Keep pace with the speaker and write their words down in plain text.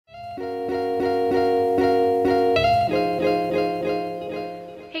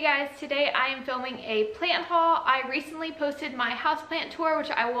doing a plant haul. I recently posted my houseplant tour, which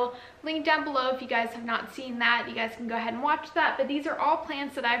I will link down below. If you guys have not seen that, you guys can go ahead and watch that. But these are all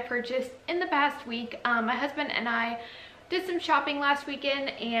plants that I've purchased in the past week. My husband and I did some shopping last weekend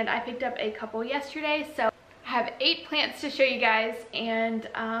and I picked up a couple yesterday. So I have 8 plants to show you guys, and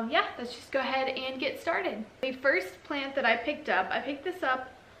yeah, let's just go ahead and get started. The first plant that I picked this up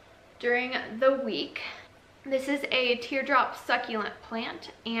during the week. This is a teardrop succulent plant,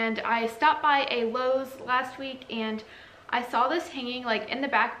 and I stopped by a Lowe's last week and I saw this hanging like in the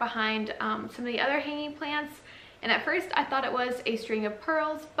back behind some of the other hanging plants, and at first I thought it was a string of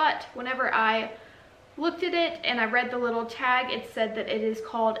pearls, but whenever I looked at it and I read the little tag, it said that it is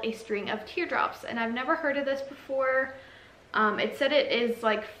called a string of teardrops, and I've never heard of this before. It said it is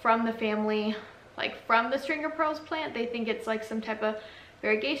like from the family, like from the string of pearls plant. They think it's like some type of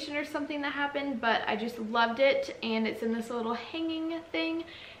variegation or something that happened, but I just loved it, and it's in this little hanging thing,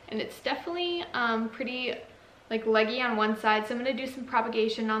 and it's definitely pretty like leggy on one side, so I'm going to do some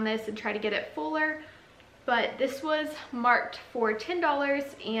propagation on this and try to get it fuller. But this was marked for $10,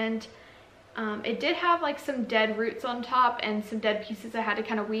 and it did have like some dead roots on top and some dead pieces I had to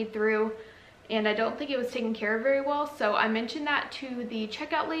kind of weed through, and I don't think it was taken care of very well, so I mentioned that to the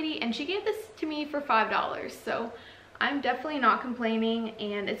checkout lady and she gave this to me for $5. So I'm definitely not complaining,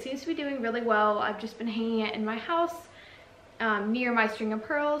 and it seems to be doing really well. I've just been hanging it in my house near my string of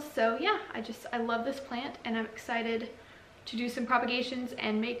pearls. So yeah, I love this plant, and I'm excited to do some propagations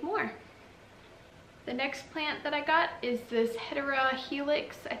and make more. The next plant that I got is this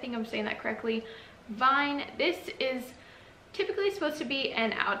Helix, I think I'm saying that correctly, vine. This is typically supposed to be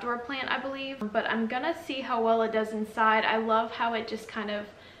an outdoor plant, I believe, but I'm gonna see how well it does inside. I love how it just kind of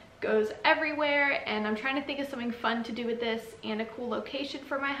goes everywhere, and I'm trying to think of something fun to do with this and a cool location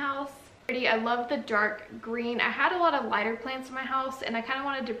for my house. I love the dark green. I had a lot of lighter plants in my house, and I kind of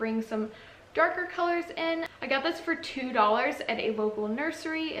wanted to bring some darker colors in. I got this for $2 at a local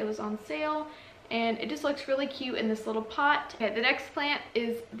nursery. It was on sale, and it just looks really cute in this little pot. Okay, the next plant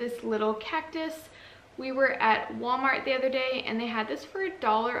is this little cactus. We were at Walmart the other day, and they had this for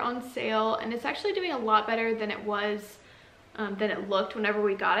 $1 on sale, and it's actually doing a lot better than it was than it looked whenever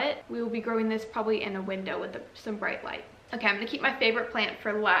we got it. We will be growing this probably in a window with some bright light. Okay, I'm gonna keep my favorite plant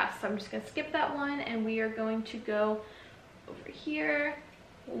for last, so I'm just gonna skip that one, and we are going to go over here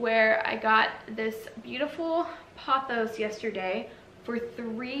where I got this beautiful pothos yesterday for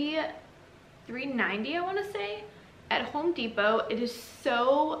 $3.90, I want to say, at Home Depot. It is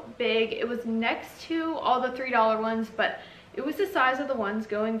so big. It was next to all the $3 ones, but it was the size of the ones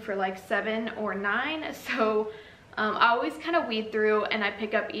going for like $7 or $9. So I always kind of weed through and I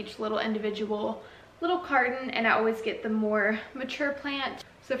pick up each little individual little carton, and I always get the more mature plant.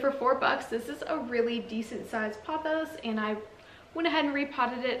 So for $4, this is a really decent sized pothos, and I went ahead and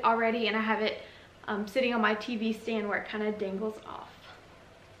repotted it already, and I have it sitting on my TV stand where it kind of dangles off.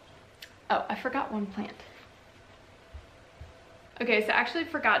 Oh, I forgot one plant. Okay, so I actually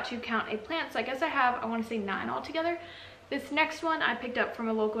forgot to count a plant, so I guess I have, I want to say 9 altogether. This next one I picked up from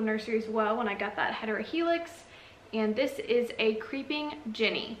a local nursery as well when I got that Helix. And this is a creeping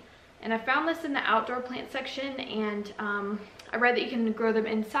Jenny, and I found this in the outdoor plant section, and I read that you can grow them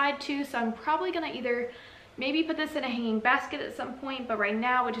inside too, so I'm probably gonna either maybe put this in a hanging basket at some point, but right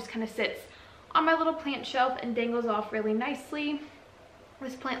now it just kind of sits on my little plant shelf and dangles off really nicely.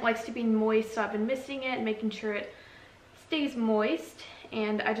 This plant likes to be moist, so I've been misting it and making sure it stays moist,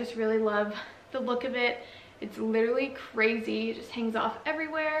 and I just really love the look of it. It's literally crazy. It just hangs off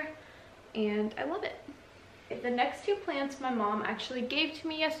everywhere, and I love it. The next 2 plants my mom actually gave to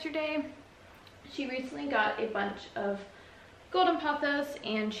me yesterday. She recently got a bunch of golden pothos,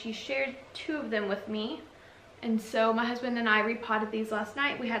 and she shared 2 of them with me. And so my husband and I repotted these last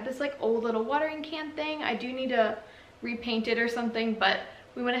night. We had this like old little watering can thing. I do need to repaint it or something, but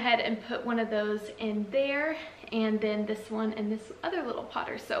we went ahead and put one of those in there, and then this one in this other little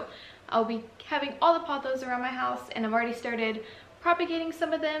potter. So I'll be having all the pothos around my house, and I've already started propagating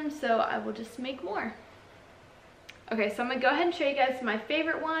some of them, so I will just make more. Okay, so I'm gonna go ahead and show you guys my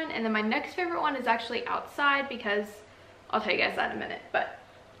favorite one, and then my next favorite one is actually outside, because I'll tell you guys that in a minute. But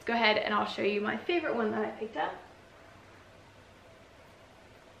let's go ahead and I'll show you my favorite one that I picked up.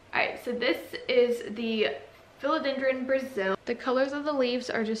 Alright, so this is the Philodendron Brazil. The colors of the leaves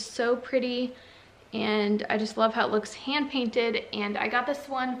are just so pretty, and I just love how it looks hand painted, and I got this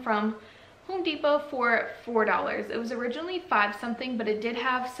one from Home Depot for $4. It was originally 5 something, but it did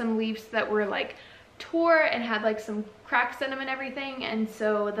have some leaves that were like tore and had like some cracks in them and everything, and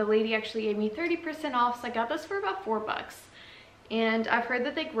so the lady actually gave me 30% off, so I got this for about $4. and I've heard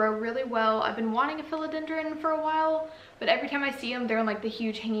that they grow really well. I've been wanting a philodendron for a while, but every time I see them, they're in like the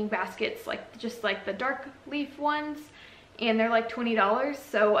huge hanging baskets, like just like the dark leaf ones, and they're like $20.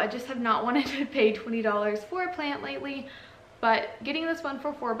 So I just have not wanted to pay $20 for a plant lately, but getting this one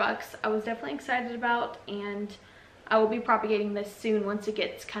for $4 I was definitely excited about, and I will be propagating this soon once it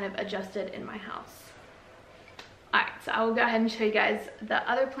gets kind of adjusted in my house. Alright, so I will go ahead and show you guys the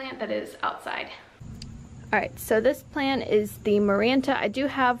other plant that is outside. Alright, so this plant is the Maranta. I do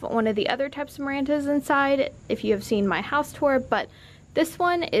have one of the other types of Marantas inside if you have seen my house tour, but this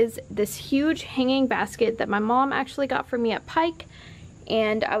one is this huge hanging basket that my mom actually got for me at Pike,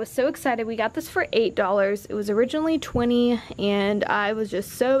 and I was so excited. We got this for $8. It was originally $20, and I was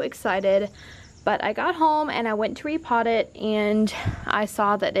just so excited. But I got home and I went to repot it, and I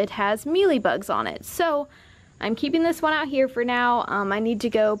saw that it has mealybugs on it. So I'm keeping this one out here for now. I need to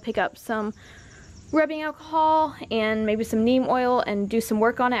go pick up some rubbing alcohol and maybe some neem oil and do some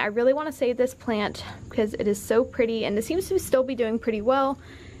work on it. I really want to save this plant because it is so pretty, and it seems to still be doing pretty well,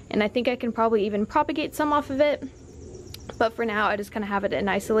 and I think I can probably even propagate some off of it. But for now I just kind of have it in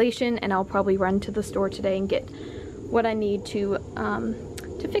isolation, and I'll probably run to the store today and get what I need to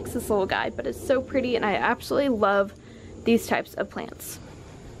fix this little guy. But it's so pretty, and I absolutely love these types of plants.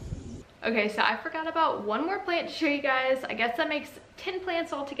 Okay, so I forgot about one more plant to show you guys. I guess that makes 10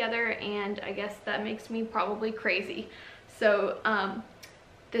 plants altogether, and I guess that makes me probably crazy. So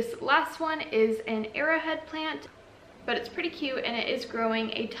this last one is an arrowhead plant, but it's pretty cute, and it is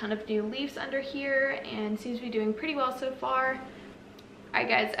growing a ton of new leaves under here and seems to be doing pretty well so far. Alright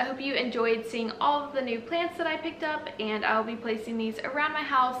guys, I hope you enjoyed seeing all of the new plants that I picked up, and I'll be placing these around my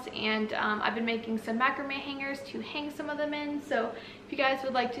house, and I've been making some macrame hangers to hang some of them in. So if you guys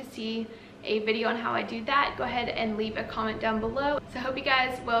would like to see a video on how I do that, go ahead and leave a comment down below. So I hope you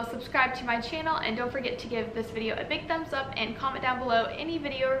guys will subscribe to my channel, and don't forget to give this video a big thumbs up and comment down below any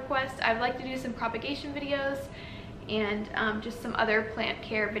video requests. I'd like to do some propagation videos and just some other plant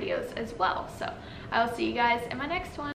care videos as well. So I'll see you guys in my next one.